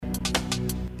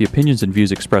The opinions and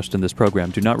views expressed in this program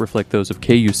do not reflect those of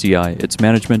KUCI, its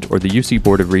management, or the UC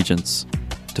Board of Regents.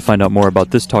 To find out more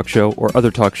about this talk show or other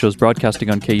talk shows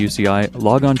broadcasting on KUCI,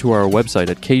 log on to our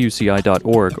website at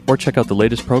kuci.org or check out the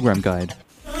latest program guide.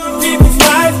 People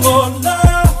fight for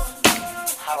love.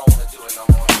 I don't want to do it no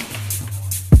more.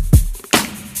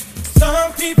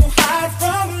 Some people hide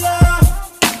from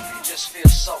love. It just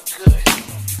feels so good.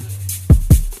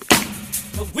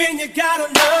 But when you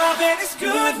gotta love and it's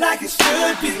good like it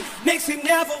should be, makes you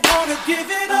never wanna give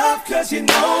it up, cause you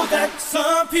know that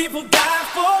some people die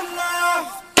for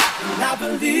love. And I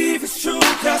believe it's true,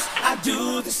 cause I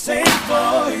do the same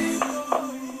for you.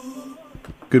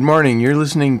 Good morning. You're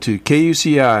listening to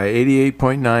KUCI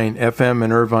 88.9 FM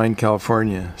in Irvine,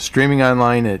 California, streaming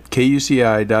online at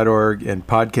kuci.org and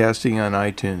podcasting on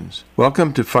iTunes.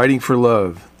 Welcome to Fighting for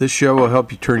Love. This show will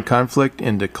help you turn conflict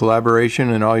into collaboration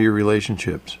in all your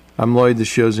relationships. I'm Lloyd, the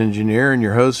show's engineer, and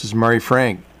your host is Mari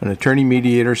Frank, an attorney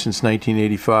mediator since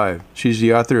 1985. She's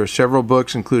the author of several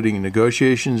books, including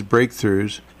Negotiations,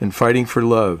 Breakthroughs, and Fighting for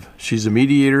Love. She's a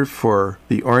mediator for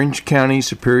the Orange County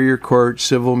Superior Court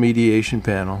Civil Mediation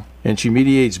Panel, and she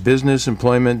mediates business,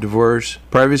 employment, divorce,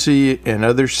 privacy, and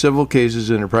other civil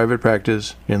cases in her private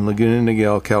practice in Laguna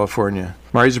Niguel, California.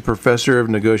 Mari's a professor of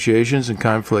negotiations and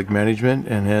conflict management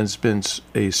and has been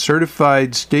a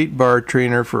certified state bar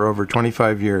trainer for over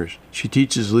 25 years. She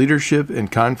teaches leadership and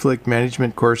conflict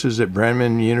management courses at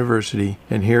Brandman University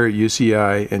and here at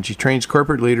UCI, and she trains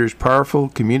corporate leaders powerful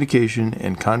communication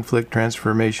and conflict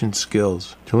transformation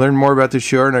skills. To learn more about the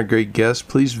show and our great guests,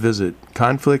 please visit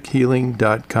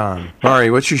conflicthealing.com. Mari,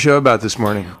 what's your show about this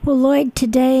morning? Well, Lloyd,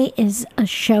 today is a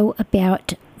show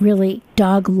about really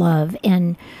dog love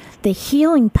and the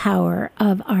healing power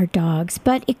of our dogs,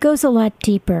 but it goes a lot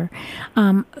deeper.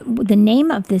 The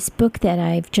name of this book that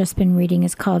I've just been reading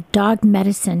is called Dog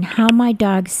Medicine, How My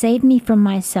Dog Saved Me From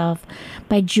Myself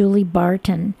by Julie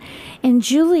Barton. And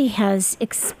Julie has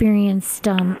experienced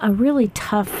a really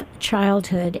tough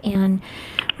childhood and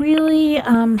really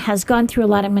has gone through a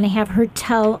lot. I'm going to have her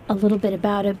tell a little bit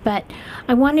about it, but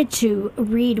I wanted to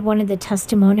read one of the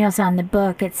testimonials on the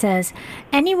book. It says,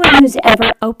 anyone who's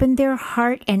ever opened their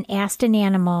heart and asked an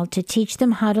animal to teach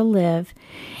them how to live,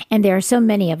 and there are so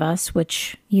many of us,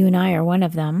 which you and I are one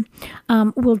of them,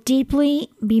 will deeply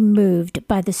be moved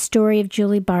by the story of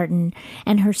Julie Barton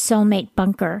and her soulmate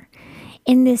Bunker.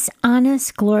 In this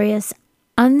honest, glorious,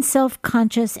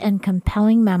 unself-conscious, and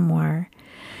compelling memoir,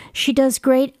 she does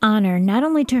great honor not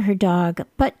only to her dog,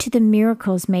 but to the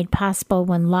miracles made possible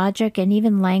when logic and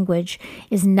even language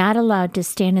is not allowed to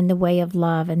stand in the way of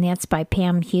love, and that's by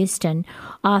Pam Houston,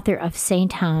 author of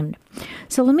Saint Hound.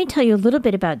 So let me tell you a little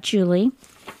bit about Julie.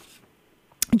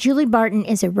 Julie Barton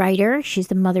is a writer. She's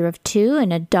the mother of two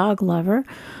and a dog lover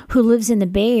who lives in the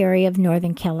Bay Area of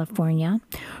Northern California.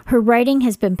 Her writing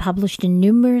has been published in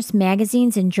numerous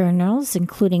magazines and journals,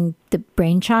 including The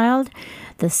Brainchild,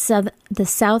 the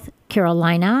South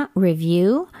Carolina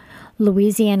Review,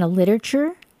 Louisiana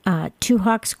Literature, Two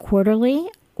Hawks Quarterly,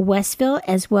 Westville,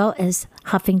 as well as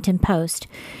Huffington Post.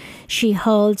 She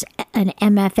holds an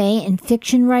MFA in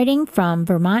fiction writing from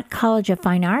Vermont College of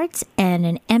Fine Arts and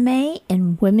an MA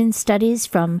in women's studies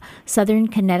from Southern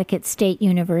Connecticut State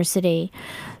University.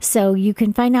 So you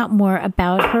can find out more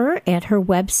about her at her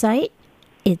website.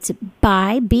 It's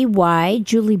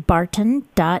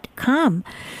juliebarton.com.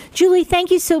 Julie, thank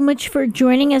you so much for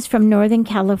joining us from Northern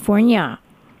California.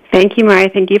 Thank you, Mari.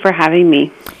 Thank you for having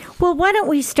me. Well, why don't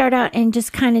we start out and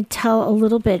just kind of tell a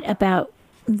little bit about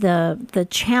the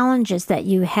challenges that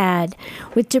you had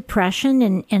with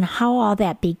depression and how all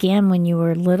that began when you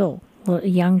were a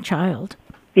young child.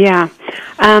 Yeah.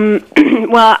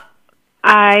 Well,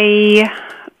 I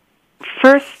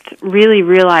first really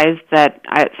realized that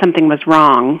something was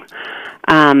wrong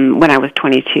when I was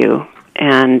 22,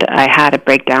 and I had a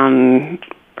breakdown,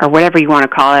 or whatever you want to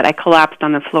call it. I collapsed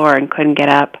on the floor and couldn't get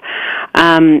up.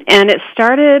 And it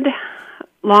started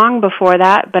long before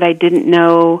that, but I didn't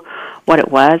know what it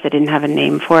was. I didn't have a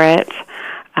name for it.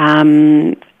 I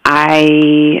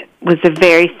was a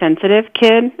very sensitive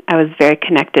kid. I was very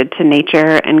connected to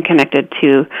nature and connected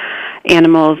to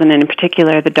animals, and in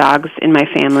particular the dogs in my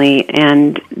family,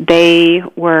 and they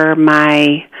were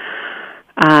my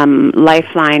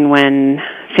lifeline when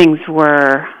things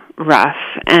were rough.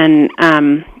 And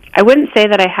I wouldn't say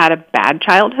that I had a bad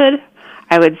childhood.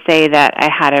 I would say that I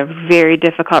had a very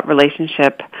difficult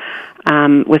relationship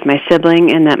with my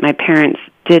sibling, and that my parents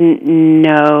didn't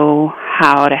know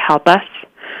how to help us.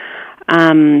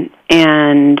 And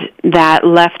that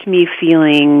left me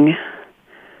feeling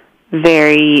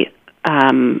very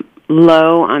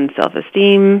low on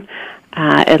self-esteem,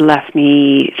 It left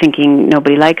me thinking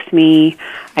nobody likes me,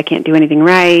 I can't do anything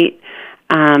right,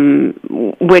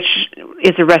 which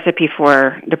is a recipe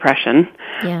for depression.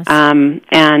 Yes.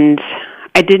 And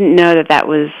I didn't know that that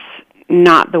was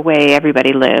not the way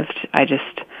everybody lived. I just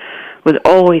was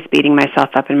always beating myself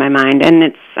up in my mind.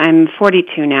 And I'm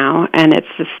 42 now, and it's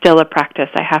still a practice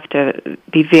I have to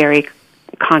be very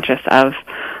conscious of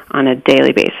on a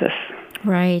daily basis.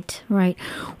 Right, right.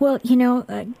 Well,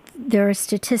 there are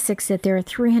statistics that there are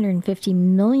 350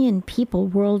 million people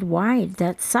worldwide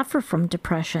that suffer from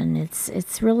depression.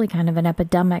 It's really kind of an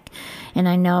epidemic, and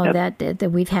I know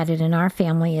that we've had it in our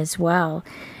family as well.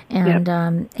 And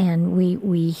and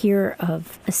we hear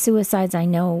of suicides. I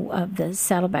know of the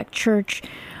Saddleback Church.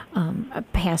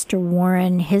 Pastor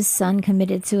Warren, his son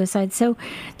committed suicide. So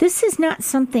this is not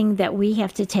something that we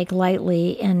have to take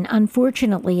lightly, and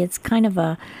unfortunately, it's kind of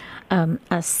a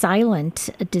silent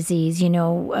disease.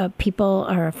 People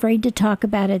are afraid to talk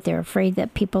about it. They're afraid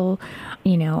that people,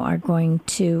 are going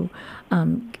to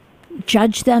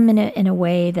judge them in a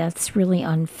way that's really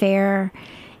unfair,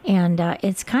 and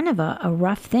it's kind of a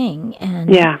rough thing.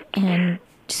 And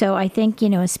so I think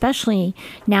especially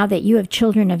now that you have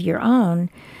children of your own,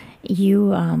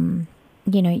 you're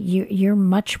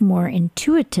much more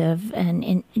intuitive,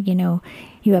 and you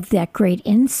have that great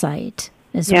insight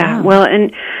as well. Yeah, well,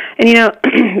 and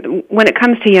when it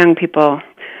comes to young people,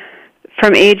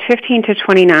 from age 15 to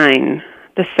 29,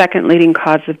 the second leading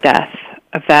cause of death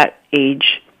of that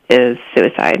age is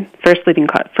suicide. First leading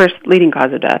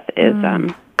cause of death is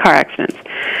car accidents,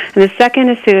 and the second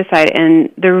is suicide. And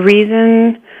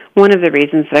one of the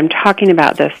reasons that I'm talking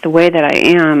about this the way that I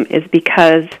am is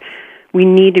because we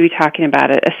need to be talking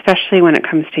about it, especially when it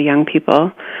comes to young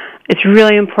people. It's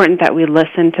really important that we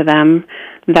listen to them,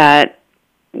 that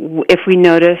if we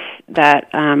notice that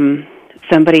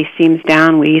somebody seems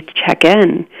down, we check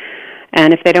in.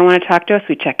 And if they don't want to talk to us,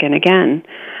 we check in again.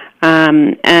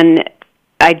 And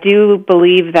I do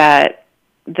believe that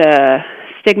the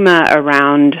stigma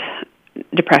around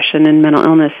depression and mental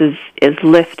illness is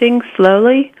lifting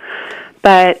slowly,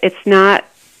 but it's not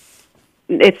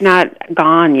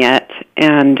gone yet.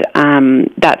 And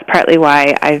that's partly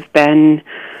why I've been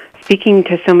speaking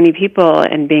to so many people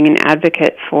and being an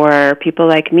advocate for people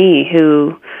like me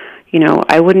who,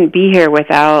 I wouldn't be here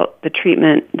without the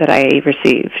treatment that I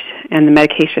received and the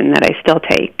medication that I still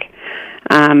take.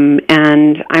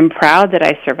 And I'm proud that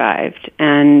I survived.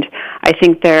 And I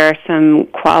think there are some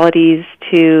qualities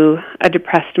to a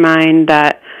depressed mind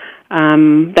that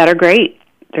are great.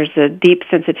 There's a deep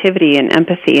sensitivity and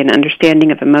empathy and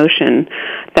understanding of emotion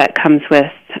that comes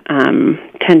with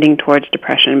tending towards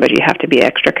depression, but you have to be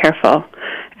extra careful,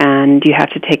 and you have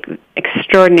to take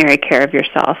extraordinary care of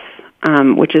yourself,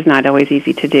 which is not always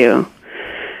easy to do.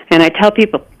 And I tell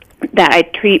people that I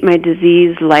treat my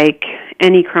disease like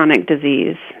any chronic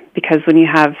disease, because when you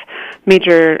have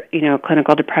major,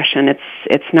 clinical depression,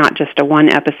 it's not just a one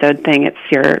episode thing.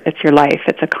 It's your life.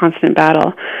 It's a constant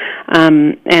battle,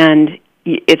 and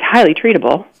it's highly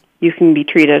treatable. You can be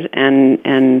treated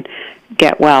and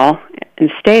get well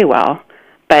and stay well,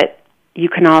 but you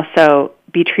can also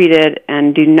be treated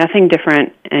and do nothing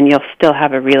different, and you'll still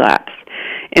have a relapse,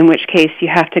 in which case you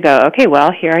have to go, okay,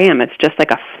 well, here I am. It's just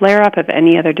like a flare-up of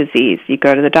any other disease. You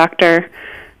go to the doctor,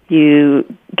 you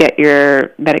get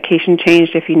your medication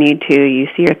changed if you need to, you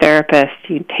see your therapist,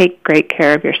 you take great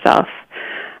care of yourself.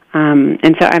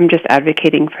 And so I'm just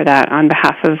advocating for that on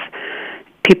behalf of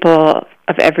people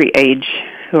of every age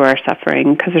who are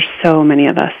suffering, because there's so many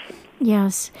of us.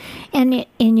 Yes, and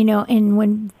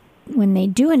when they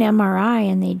do an MRI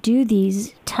and they do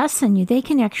these tests on you, they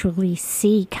can actually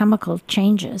see chemical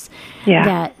changes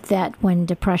that when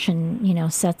depression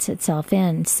sets itself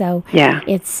in. So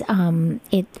it's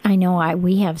I know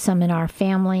we have some in our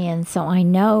family, and so I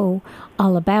know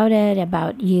all about it,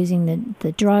 about using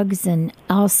the drugs, and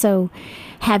also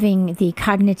having the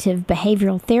cognitive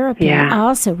behavioral therapy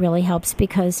also really helps,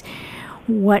 because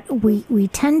what we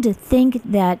tend to think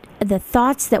that the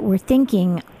thoughts that we're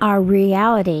thinking are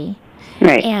reality,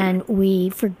 right? And we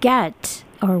forget,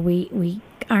 or we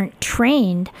aren't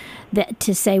trained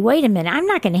to say, wait a minute, I'm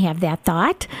not going to have that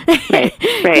thought. Right.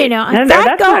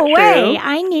 Thought go away. True.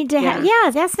 I need to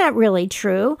have, that's not really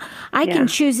true. I can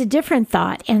choose a different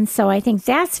thought. And so I think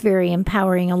that's very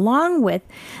empowering, along with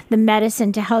the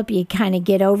medicine to help you kind of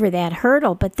get over that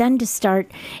hurdle, but then to start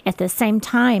at the same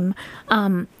time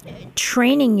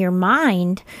training your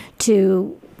mind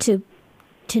to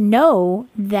know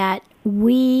that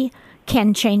we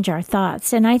can change our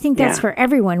thoughts. And I think that's for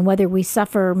everyone, whether we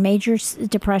suffer major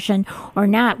depression or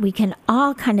not. We can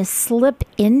all kind of slip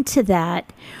into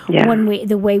that when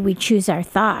the way we choose our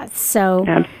thoughts. So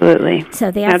absolutely. So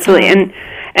that's absolutely.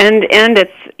 And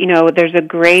it's, you know, it's a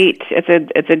great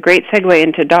segue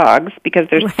into dogs, because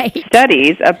there's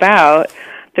studies about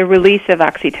the release of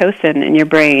oxytocin in your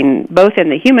brain, both in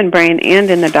the human brain and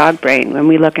in the dog brain, when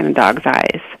we look in a dog's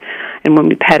eyes and when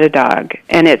we pet a dog.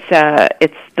 And it's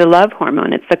the love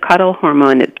hormone, it's the cuddle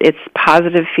hormone, it's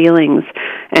positive feelings.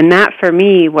 And that for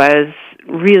me was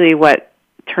really what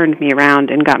turned me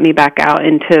around and got me back out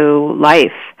into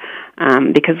life.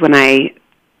 Because when I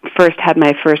first had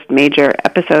my first major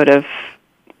episode of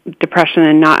depression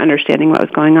and not understanding what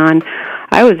was going on,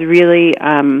 I was really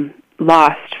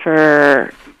lost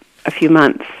for a few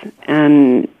months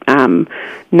and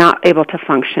not able to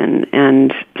function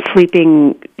and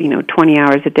sleeping, 20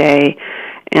 hours a day.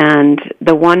 And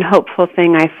the one hopeful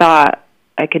thing I thought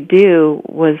I could do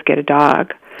was get a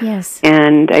dog. Yes.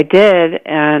 And I did,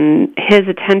 and his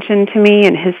attention to me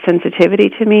and his sensitivity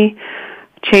to me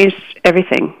changed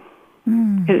everything.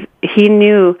 He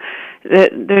knew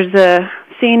that there's a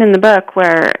scene in the book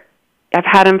where I've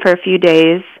had him for a few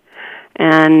days,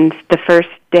 and the first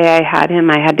day I had him,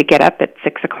 I had to get up at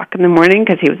 6 o'clock in the morning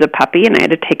because he was a puppy, and I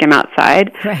had to take him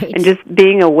outside. Right. And just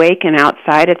being awake and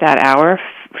outside at that hour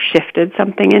shifted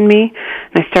something in me,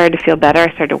 and I started to feel better.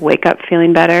 I started to wake up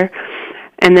feeling better.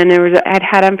 And then I'd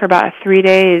had him for about 3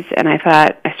 days, and I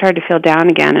started to feel down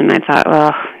again, and I thought,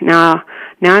 well, now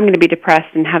I'm going to be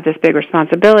depressed and have this big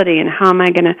responsibility, and how am I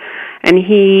going to? And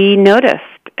he noticed,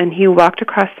 and he walked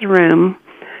across the room,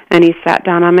 and he sat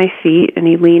down on my feet, and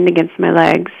he leaned against my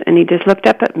legs, and he just looked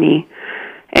up at me,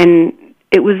 and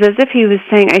it was as if he was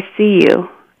saying, "I see you,"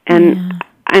 and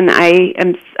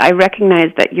I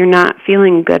recognize that you're not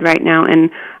feeling good right now,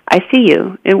 and I see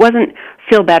you. It wasn't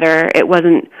feel better. It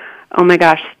wasn't, oh my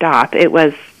gosh, stop. It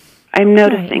was, I'm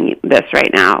noticing this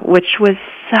right now, which was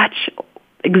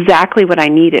exactly what I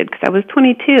needed, because I was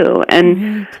 22,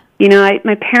 and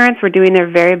my parents were doing their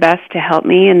very best to help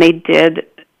me, and they did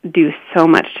do so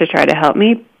much to try to help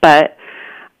me, but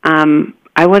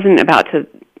I wasn't about to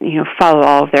follow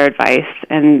all of their advice,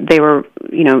 and they were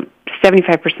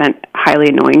 75% highly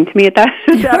annoying to me at that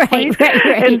point.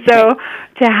 And so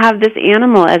to have this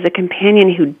animal as a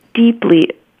companion who deeply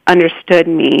understood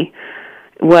me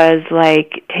was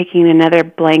like taking another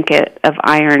blanket of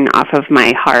iron off of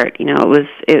my heart.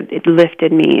 It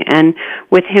lifted me, and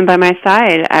with him by my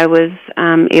side, I was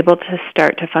able to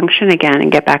start to function again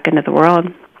and get back into the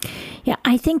world. Yeah,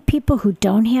 I think people who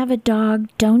don't have a dog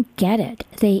don't get it.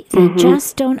 They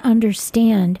just don't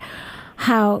understand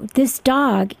how this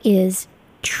dog is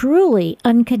truly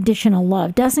unconditional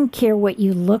love. Doesn't care what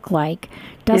you look like,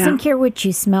 doesn't care what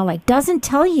you smell like, doesn't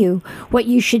tell you what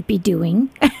you should be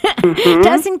doing,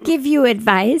 doesn't give you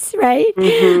advice, right?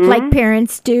 Like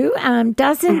parents do,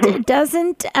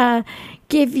 doesn't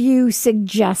give you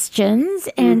suggestions,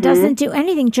 and doesn't do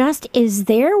anything, just is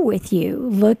there with you,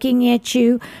 looking at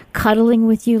you, cuddling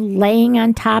with you, laying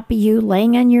on top of you,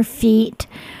 laying on your feet.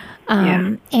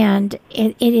 And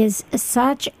it is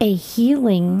such a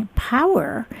healing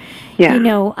power.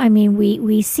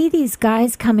 We see these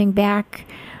guys coming back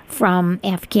from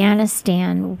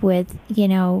Afghanistan with,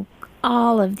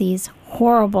 all of these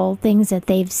horrible things that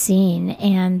they've seen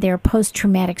and their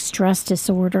post-traumatic stress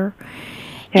disorder.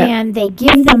 And they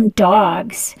give them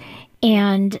dogs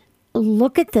and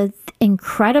look at the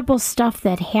incredible stuff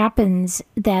that happens,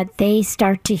 that they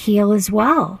start to heal as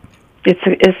well.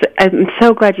 I'm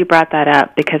so glad you brought that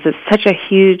up, because it's such a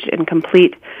huge and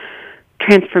complete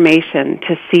transformation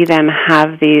to see them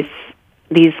have these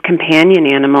companion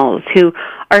animals who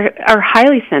are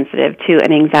highly sensitive to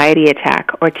an anxiety attack,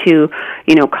 or to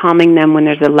calming them when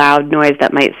there's a loud noise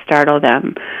that might startle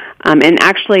them. And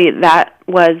actually, that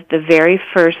was the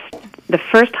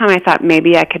first time I thought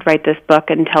maybe I could write this book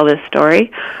and tell this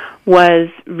story, was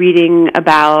reading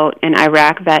about an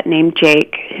Iraq vet named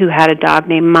Jake, who had a dog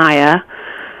named Maya,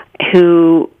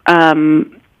 who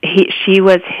she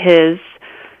was his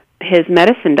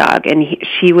medicine dog, and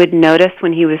she would notice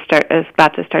when he was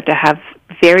about to start to have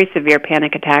very severe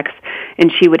panic attacks,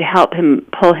 and she would help him,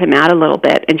 pull him out a little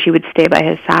bit, and she would stay by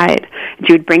his side. And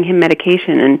she would bring him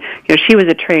medication, and she was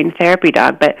a trained therapy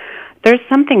dog, but there's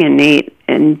something innate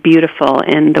and beautiful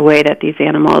in the way that these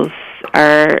animals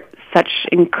are such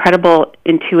incredible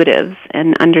intuitives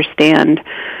and understand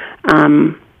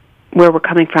where we're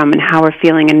coming from and how we're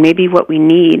feeling, and maybe what we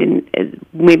need. And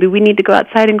maybe we need to go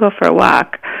outside and go for a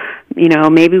walk.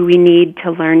 Maybe we need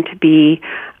to learn to be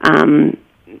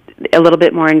a little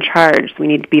bit more in charge. We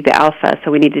need to be the alpha,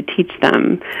 so we need to teach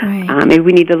them. Right. Maybe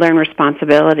we need to learn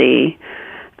responsibility,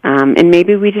 and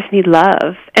maybe we just need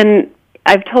love. And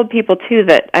I've told people too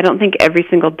that I don't think every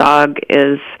single dog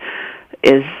is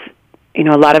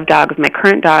a lot of dogs. My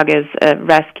current dog is a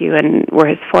rescue, and we're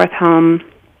his fourth home,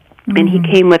 and he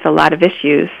came with a lot of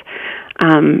issues.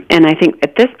 And I think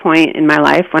at this point in my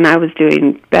life, when I was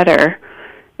doing better,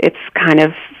 it's kind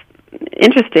of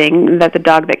interesting that the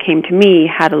dog that came to me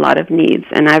had a lot of needs,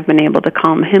 and I've been able to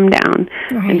calm him down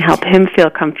and help him feel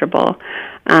comfortable.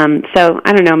 So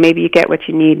I don't know, maybe you get what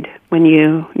you need when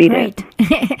you need it.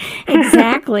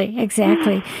 Exactly.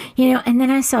 And then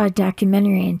I saw a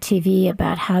documentary on TV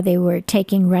about how they were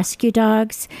taking rescue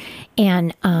dogs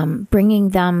and bringing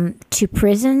them to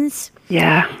prisons.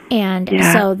 Yeah. And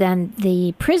so then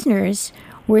the prisoners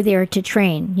were there to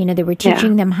train. They were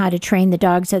teaching them how to train the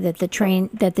dogs so that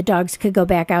the dogs could go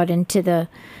back out into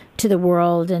the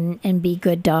world and be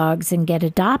good dogs and get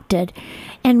adopted.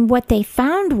 And what they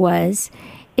found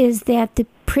is that the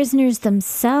prisoners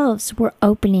themselves were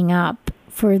opening up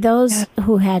for those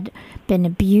who had been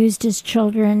abused as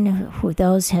children,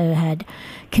 those who had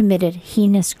committed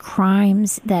heinous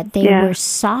crimes, that they were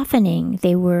softening,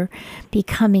 they were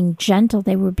becoming gentle,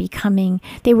 they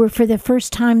were for the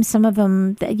first time, some of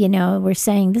them, were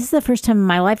saying, this is the first time in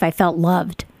my life I felt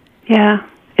loved. Yeah,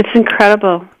 it's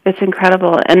incredible.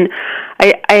 And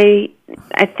I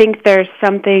think there's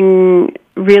something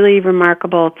really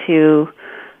remarkable to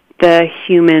the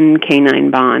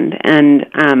human-canine bond, and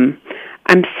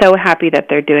I'm so happy that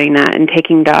they're doing that and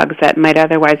taking dogs that might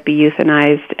otherwise be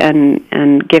euthanized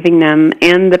and giving them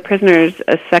and the prisoners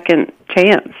a second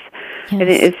chance. Yes. And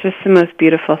it's just the most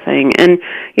beautiful thing. And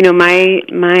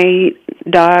my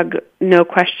dog, no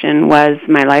question, was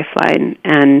my lifeline.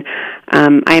 And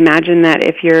I imagine that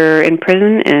if you're in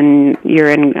prison and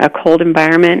you're in a cold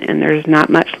environment and there's not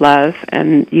much love,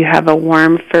 and you have a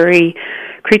warm, furry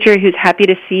creature who's happy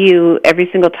to see you every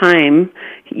single time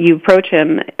you approach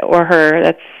him or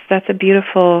her, that's a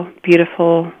beautiful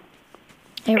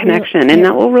connection, and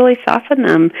that will really soften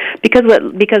them because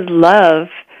love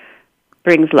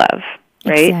brings love,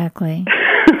 right? Exactly.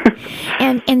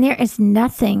 and there is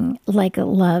nothing like a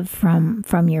love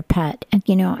from your pet, and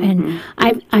and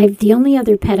I've the only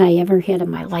other pet I ever had in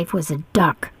my life was a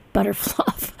duck,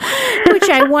 Butterfluff, which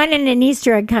I won in an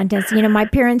Easter egg contest. My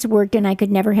parents worked and I could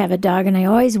never have a dog, and I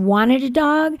always wanted a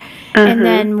dog. And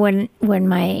then when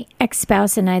my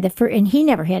ex-spouse and I, and he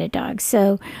never had a dog,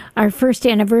 so our first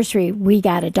anniversary, we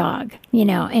got a dog,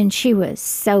 and she was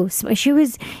she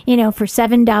was, for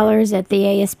 $7 at the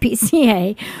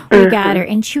ASPCA, we got her,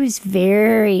 and she was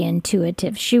very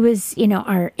intuitive. She was,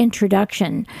 our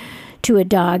introduction to a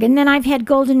dog. And then I've had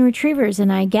golden retrievers,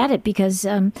 and I get it because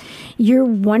your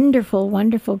wonderful,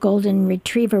 wonderful golden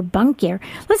retriever Bunker.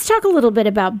 Let's talk a little bit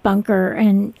about Bunker,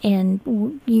 and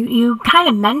you kind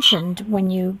of mentioned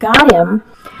when you got him,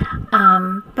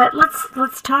 but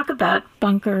let's talk about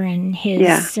Bunker and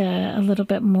his a little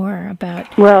bit more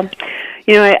about. Well,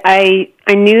 I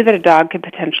knew that a dog could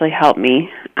potentially help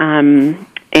me, and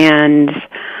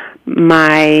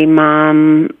my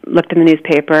mom looked in the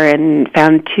newspaper and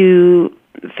found 2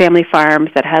 family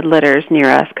farms that had litters near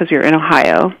us because we were in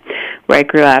Ohio, where I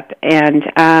grew up. And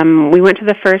we went to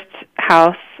the first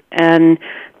house, and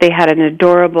they had an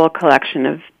adorable collection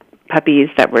of puppies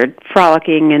that were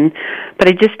frolicking, but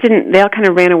I just didn't. They all kind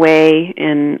of ran away,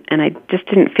 and I just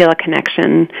didn't feel a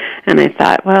connection. And I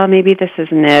thought, well, maybe this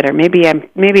isn't it, or maybe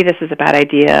this is a bad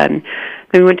idea. And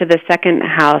we went to the second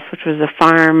house, which was a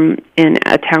farm in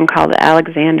a town called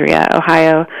Alexandria,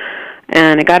 Ohio.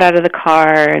 And I got out of the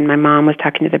car, and my mom was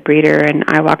talking to the breeder, and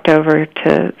I walked over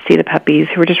to see the puppies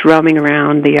who were just roaming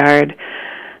around the yard.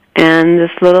 And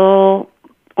this little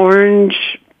orange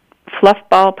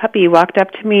fluffball puppy walked up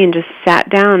to me and just sat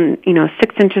down,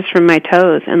 6 inches from my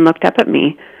toes, and looked up at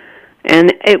me.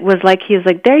 And it was like, he was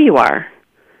like, there you are.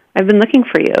 I've been looking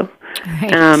for you.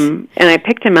 Right. And I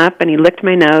picked him up, and he licked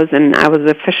my nose, and I was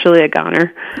officially a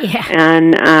goner. Yeah.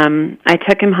 And I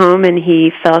took him home, and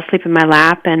he fell asleep in my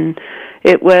lap, and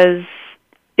it was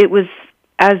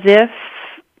as if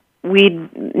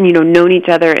we'd known each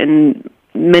other in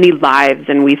many lives,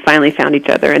 and we finally found each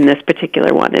other in this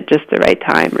particular one at just the right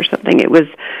time or something. It was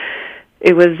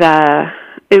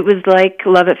like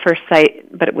love at first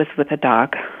sight, but it was with a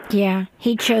dog. Yeah,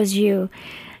 he chose you.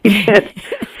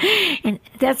 And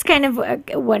that's kind of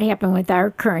what happened with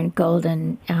our current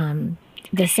golden.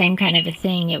 The same kind of a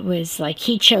thing. It was like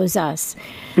he chose us.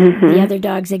 Mm-hmm. The other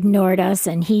dogs ignored us,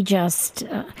 and he just.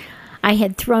 I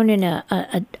had thrown in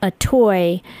a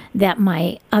toy that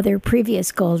my other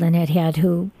previous golden had,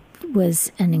 who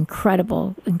was an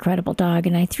incredible, incredible dog.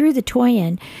 And I threw the toy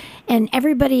in, and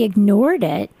everybody ignored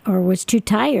it or was too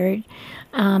tired,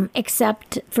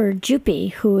 except for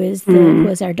Joopy, who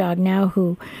was our dog now,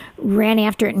 who ran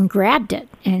after it and grabbed it.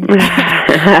 And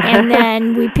and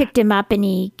then we picked him up, and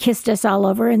he kissed us all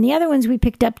over. And the other ones we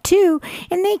picked up too,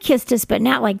 and they kissed us, but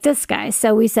not like this guy.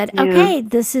 So we said, okay,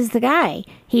 this is the guy.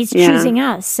 He's choosing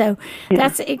us. So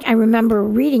that's, I remember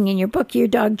reading in your book, your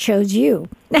dog chose you.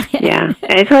 Yeah.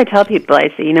 And that's what I tell people. I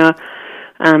say,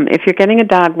 if you're getting a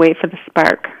dog, wait for the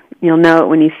spark. You'll know it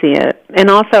when you see it.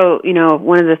 And also,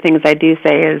 one of the things I do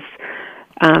say is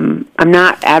I'm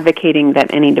not advocating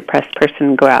that any depressed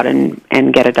person go out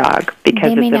and get a dog, because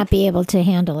they may not be able to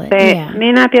handle it. They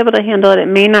may not be able to handle it. It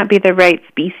may not be the right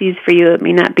species for you. It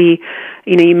may not be,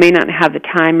 you may not have the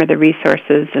time or the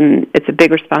resources, and it's a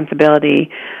big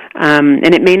responsibility.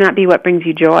 And it may not be what brings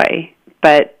you joy.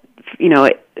 But,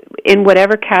 in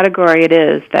whatever category it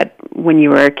is that when you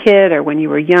were a kid or when you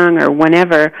were young or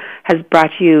whenever has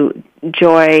brought you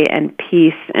joy and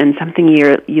peace and something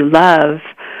you love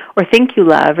or think you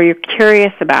love or you're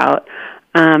curious about,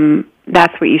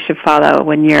 that's what you should follow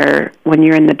when you're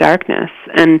in the darkness.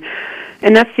 And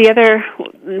that's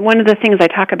one of the things I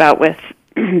talk about with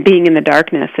being in the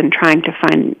darkness and trying to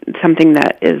find something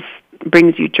that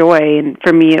brings you joy. And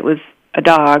for me, it was a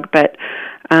dog, but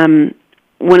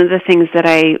one of the things that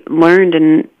I learned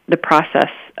in the process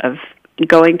of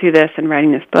going through this and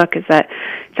writing this book is that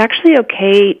it's actually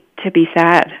okay to be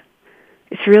sad.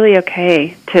 It's really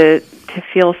okay to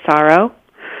feel sorrow.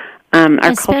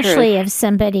 Especially if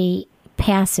somebody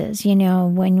passes, when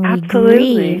we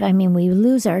Absolutely. grieve. I mean, we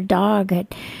lose our dog.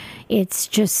 It's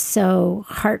just so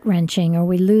heart-wrenching, or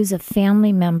we lose a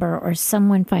family member, or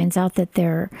someone finds out that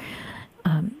they're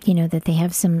that they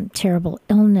have some terrible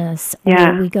illness,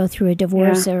 or we go through a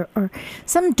divorce, or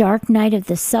some dark night of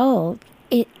the soul.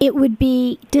 It would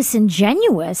be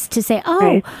disingenuous to say,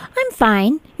 "Oh, I'm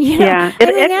fine."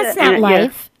 That's not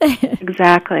life.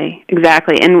 Exactly.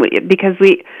 And because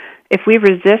if we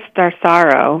resist our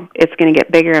sorrow, it's going to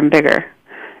get bigger and bigger.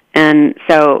 And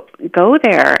so go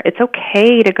there. It's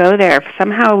okay to go there. If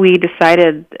somehow we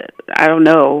decided, I don't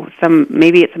know,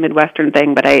 maybe it's a Midwestern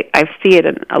thing, but I see it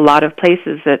in a lot of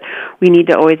places that we need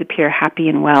to always appear happy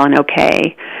and well and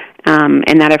okay.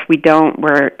 And that if we don't,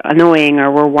 we're annoying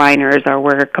or we're whiners or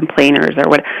we're complainers or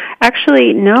what.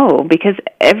 Actually, no, because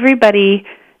everybody,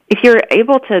 if you're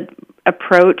able to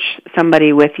approach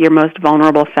somebody with your most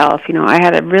vulnerable self, I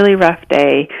had a really rough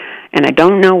day, and I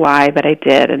don't know why, but I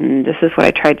did, and this is what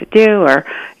I tried to do,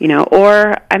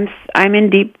 or I'm in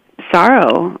deep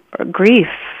sorrow or grief,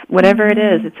 whatever it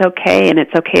is, it's okay, and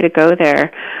it's okay to go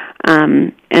there.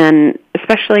 And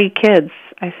especially kids,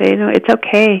 I say, it's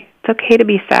okay. It's okay to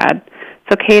be sad.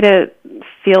 It's okay to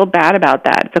feel bad about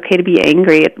that. It's okay to be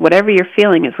angry. Whatever you're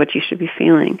feeling is what you should be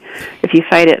feeling. If you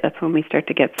fight it, that's when we start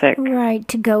to get sick. Right,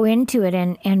 to go into it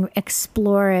and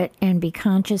explore it and be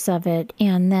conscious of it,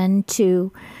 and then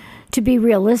to be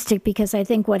realistic, because I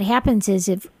think what happens is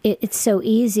if it's so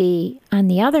easy, on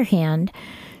the other hand,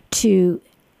 to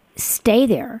stay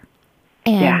there.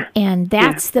 And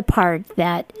that's the part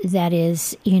that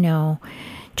is,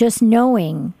 just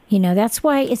knowing, that's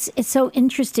why it's so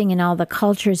interesting in all the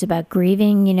cultures about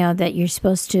grieving, that you're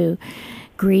supposed to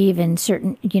grieve in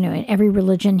certain, and every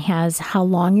religion has how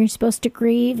long you're supposed to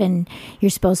grieve, and you're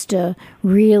supposed to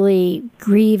really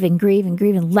grieve and grieve and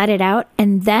grieve and let it out,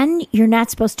 and then you're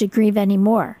not supposed to grieve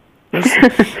anymore.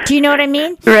 Do you know what I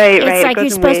mean? Right, It's like it you're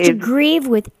goes in supposed to waves. grieve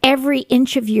with every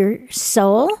inch of your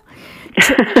soul.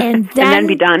 And then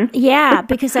be done. Yeah,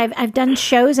 because I've done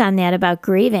shows on that about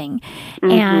grieving.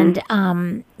 And,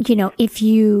 if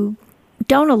you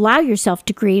don't allow yourself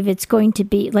to grieve, it's going to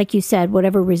be, like you said,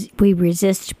 whatever we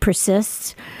resist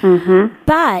persists.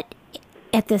 But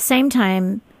at the same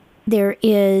time, there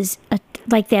is,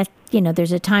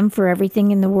 there's a time for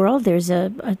everything in the world. There's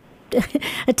a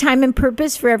time and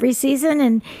purpose for every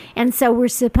season. And so we're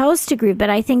supposed to grieve. But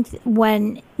I think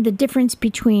when the difference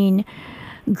between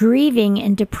grieving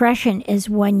and depression is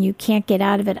when you can't get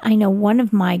out of it. I know one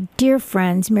of my dear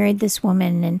friends married this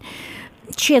woman, and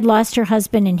she had lost her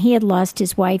husband and he had lost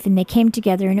his wife, and they came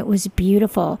together, and it was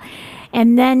beautiful.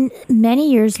 And then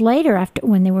many years later, after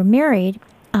when they were married,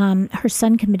 her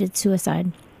son committed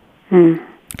suicide.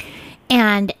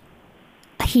 And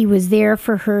he was there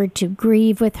for her to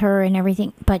grieve with her and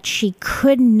everything, but she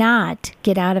could not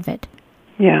get out of it.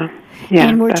 Yeah,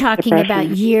 and we're that's talking depression.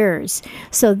 about years.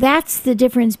 So that's the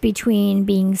difference between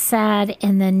being sad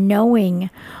and then knowing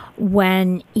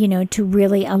when, to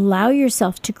really allow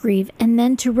yourself to grieve, and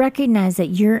then to recognize that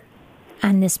you're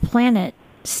on this planet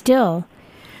still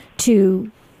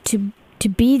to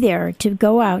be there, to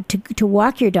go out, to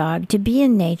walk your dog, to be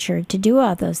in nature, to do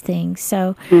all those things.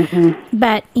 So,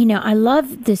 but, I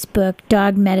love this book,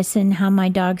 Dog Medicine, How My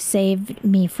Dog Saved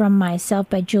Me From Myself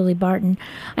by Julie Barton.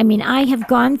 I mean, I have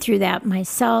gone through that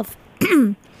myself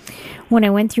when I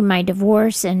went through my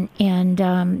divorce, and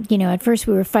at first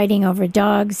we were fighting over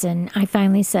dogs, and I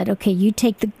finally said, okay, you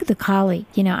take the collie.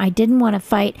 I didn't want to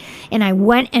fight, and I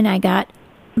went and I got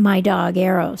my dog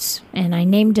Eros, and I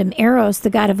named him Eros, the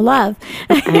god of love.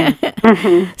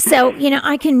 So,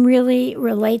 I can really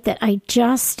relate that. I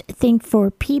just think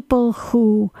for people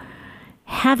who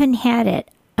haven't had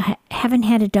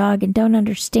a dog and don't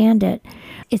understand it,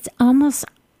 it's almost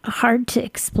hard to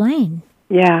explain.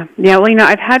 Yeah. Well,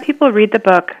 I've had people read the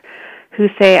book who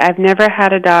say, I've never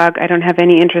had a dog, I don't have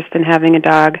any interest in having a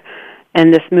dog,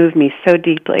 and this moved me so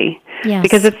deeply. Yes.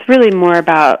 Because it's really more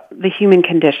about the human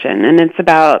condition, and it's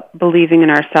about believing in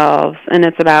ourselves, and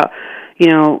it's about,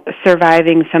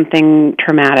 surviving something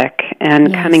traumatic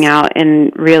and coming out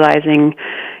and realizing,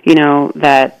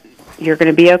 that you're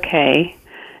going to be okay,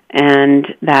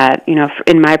 and that,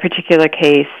 in my particular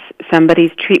case,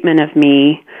 somebody's treatment of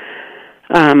me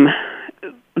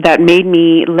that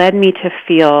led me to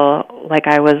feel like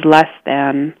I was less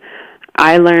than.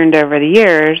 I learned over the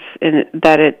years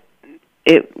that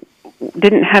it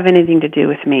didn't have anything to do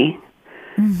with me.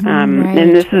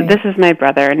 And this is my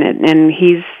brother, and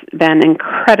he's been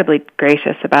incredibly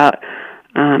gracious about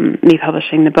me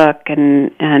publishing the book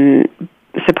and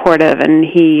supportive, and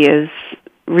he is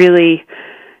really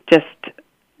just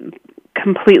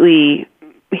completely.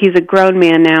 He's a grown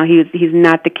man now. He's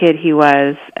not the kid he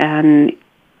was, and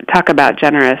talk about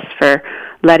generous for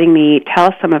letting me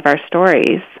tell some of our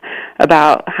stories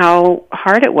about how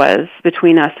hard it was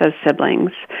between us as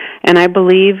siblings. And I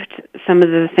believed some of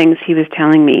the things he was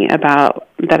telling me about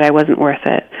that I wasn't worth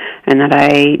it, and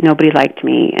that nobody liked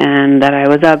me, and that I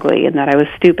was ugly, and that I was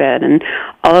stupid, and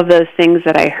all of those things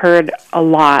that I heard a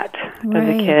lot as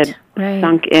a kid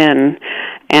sunk in.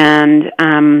 And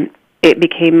it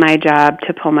became my job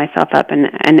to pull myself up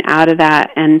and out of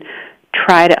that and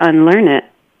try to unlearn it,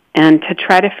 and to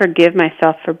try to forgive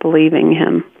myself for believing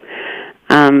him.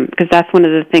 Because that's one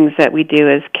of the things that we do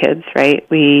as kids, right?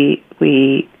 We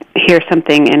hear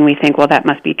something and we think, well, that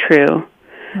must be true.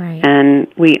 Right. And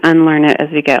we unlearn it as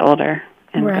we get older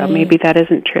and go, maybe that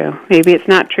isn't true. Maybe it's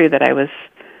not true that I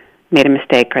made a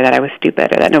mistake, or that I was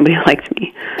stupid, or that nobody liked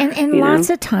me. And lots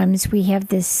of times we have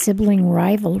this sibling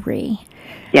rivalry.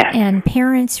 Yes. And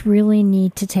parents really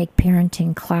need to take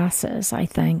parenting classes, I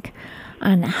think,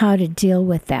 on how to deal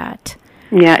with that.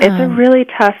 Yeah,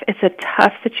 it's a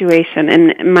tough situation,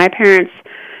 and my parents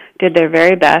did their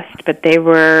very best, but they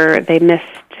missed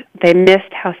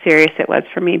how serious it was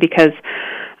for me, because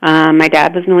my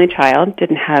dad was an only child,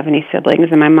 didn't have any siblings,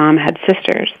 and my mom had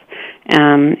sisters.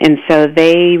 And so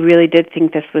they really did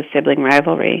think this was sibling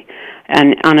rivalry,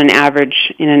 and in an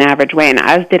average way, and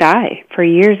as did I for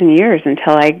years and years,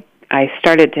 until I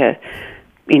started to,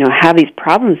 have these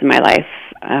problems in my life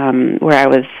where I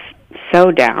was so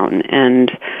down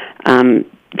and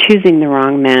choosing the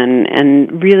wrong men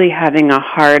and really having a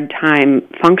hard time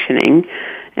functioning.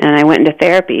 And I went into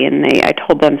therapy, and I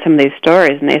told them some of these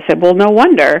stories, and they said, well, no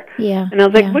wonder. Yeah. And I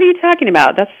was like, what are you talking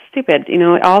about? That's stupid.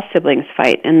 All siblings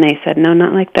fight. And they said, no,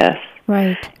 not like this.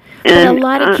 Right. But a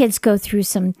lot of kids go through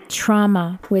some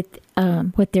trauma with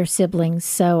their siblings,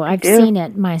 so I've seen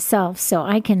it myself, so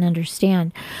I can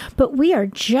understand. But we are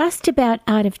just about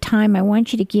out of time. I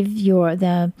want you to give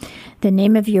the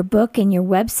name of your book and your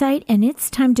website, and it's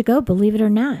time to go, believe it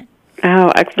or not.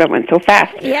 Oh, excellent. Went so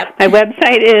fast. Yep. My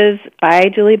website is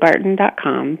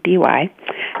byjuliebarton.com, B-Y,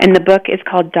 and the book is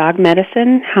called Dog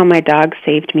Medicine, How My Dog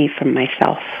Saved Me From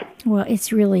Myself. Well,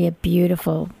 it's really a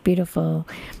beautiful, beautiful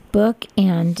book,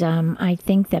 and I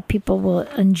think that people will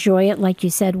enjoy it, like you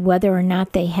said, whether or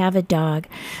not they have a dog.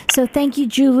 So thank you,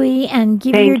 Julie, and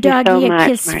give your doggy a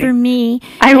kiss for me.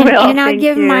 I will. And I'll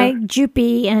give my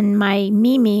Joopy and my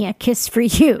Mimi a kiss for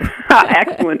you. Oh,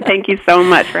 excellent. Thank you so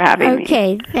much for having me.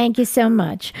 Okay, thank you so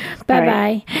much.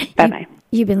 Bye-bye. Right. Bye-bye.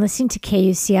 You've been listening to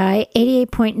KUCI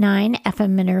 88.9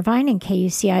 FM in Irvine and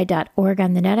KUCI.org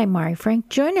on the net. I'm Mari Frank.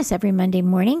 Join us every Monday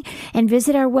morning and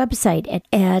visit our website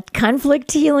at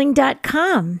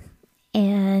conflicthealing.com.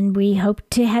 And we hope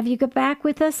to have you go back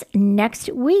with us next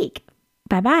week.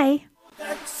 Bye-bye.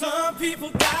 Some people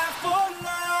die for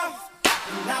love,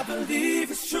 and I believe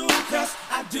it's true, 'cause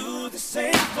I do the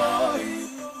same for you.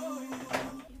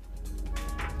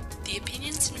 The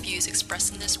opinions and views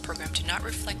expressed in this program do not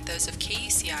reflect those of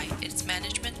KUCI, its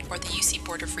management, or the UC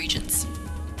Board of Regents.